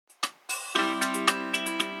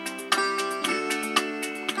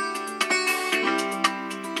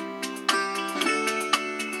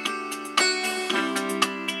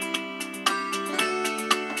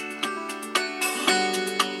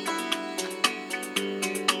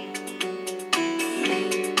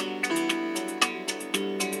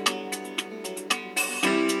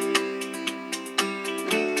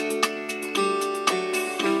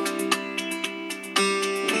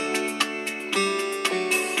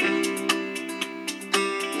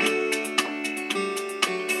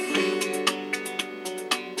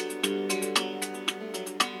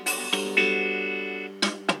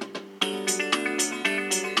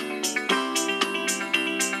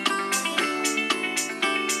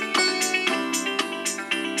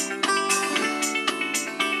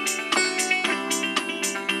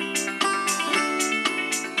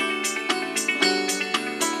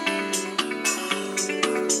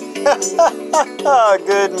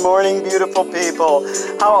Good morning, beautiful people.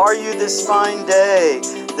 How are you this fine day?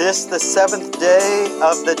 This the 7th day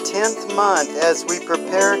of the 10th month as we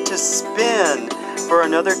prepare to spin for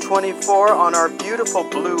another 24 on our beautiful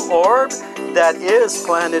blue orb that is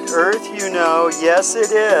planet Earth, you know. Yes,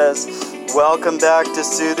 it is. Welcome back to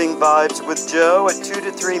Soothing Vibes with Joe, a 2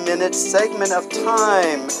 to 3 minute segment of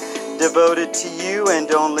time devoted to you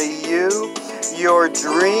and only you, your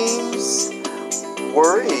dreams,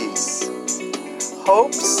 worries,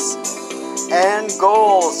 hopes, and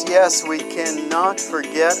goals. Yes, we cannot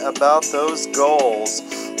forget about those goals.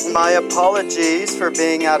 My apologies for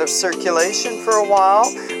being out of circulation for a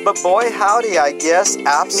while, but boy howdy, I guess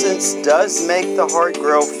absence does make the heart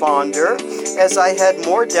grow fonder, as I had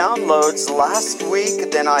more downloads last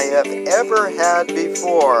week than I have ever had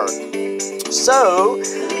before. So,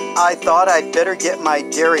 I thought I'd better get my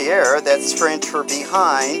derriere, that's French for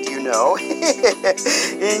behind, you know,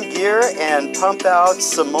 in gear and pump out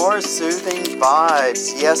some more soothing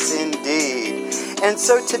vibes. Yes, indeed. And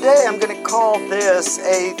so today I'm going to call this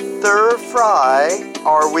a stir fry.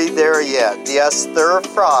 Are we there yet? Yes, stir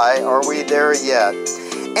fry. Are we there yet?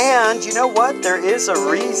 And you know what? There is a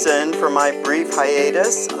reason for my brief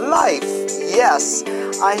hiatus. Life. Yes.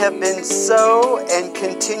 I have been so and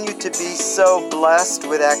continue to be so blessed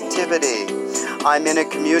with activity. I'm in a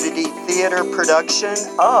community theater production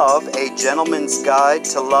of A Gentleman's Guide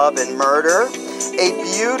to Love and Murder, a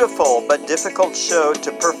beautiful but difficult show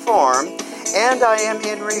to perform, and I am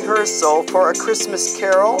in rehearsal for A Christmas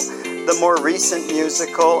Carol, the more recent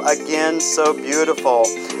musical, again so beautiful.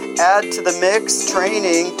 Add to the mix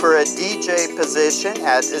training for a DJ position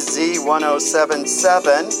at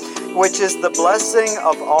Z1077, which is the blessing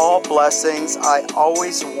of all blessings. I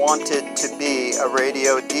always wanted to be a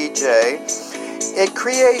radio DJ. It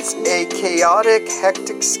creates a chaotic,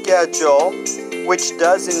 hectic schedule, which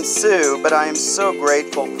does ensue, but I am so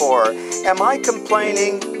grateful for. Am I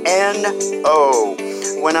complaining? No.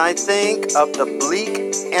 When I think of the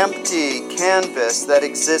bleak, empty canvas that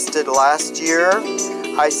existed last year,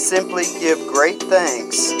 I simply give great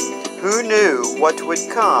thanks. Who knew what would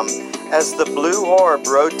come as the blue orb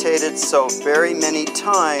rotated so very many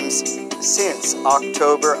times since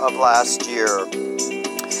October of last year?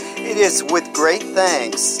 It is with great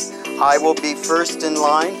thanks I will be first in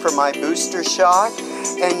line for my booster shot,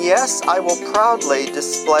 and yes, I will proudly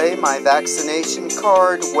display my vaccination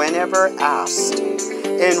card whenever asked.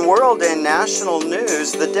 In world and national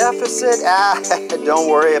news, the deficit, don't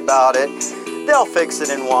worry about it. They'll fix it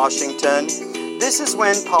in Washington. This is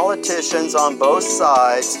when politicians on both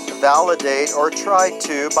sides validate or try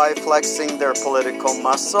to by flexing their political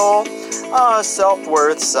muscle.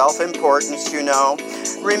 Self-worth, self-importance, you know.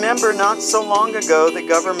 Remember, not so long ago, the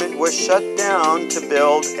government was shut down to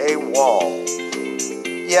build a wall.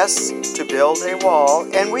 Yes, to build a wall,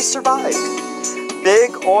 and we survived.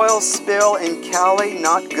 Big oil spill in Cali,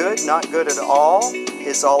 not good at all,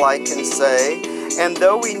 is all I can say. And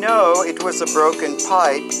though we know it was a broken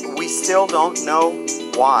pipe, we still don't know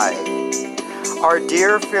why. Our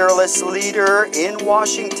dear fearless leader in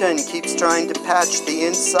Washington keeps trying to patch the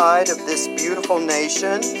inside of this beautiful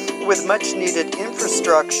nation with much needed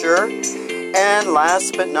infrastructure. And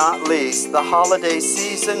last but not least, the holiday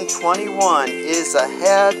season 21 is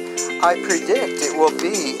ahead. I predict it will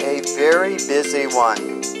be a very busy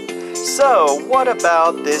one. So what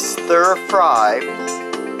about this stir fry?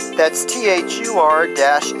 That's THUR-FRI.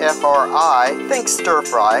 Think stir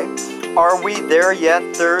fry. Are we there yet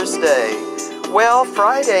Thursday? Well,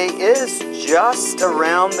 Friday is just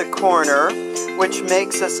around the corner, which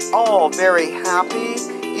makes us all very happy,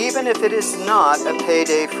 even if it is not a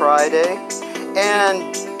payday Friday.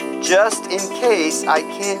 And just in case I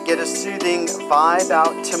can't get a soothing vibe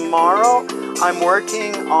out tomorrow, I'm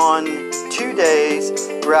working on 2 days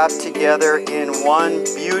wrapped together in one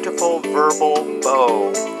beautiful verbal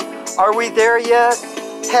bow. Are we there yet?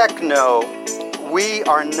 Heck no. We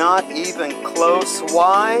are not even close.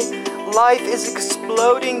 Why? Life is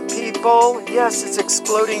exploding, people. Yes, it's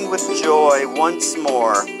exploding with joy once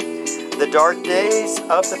more. The dark days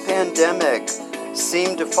of the pandemic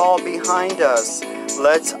seem to fall behind us.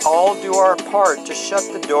 Let's all do our part to shut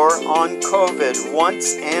the door on COVID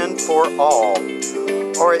once and for all.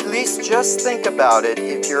 Or at least just think about it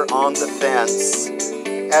if you're on the fence.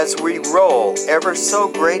 As we roll ever so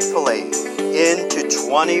gratefully into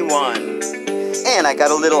 21. And I got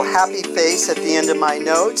a little happy face at the end of my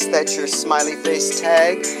notes. That's your smiley face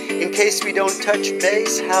tag. In case we don't touch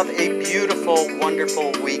base, have a beautiful,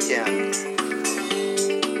 wonderful weekend.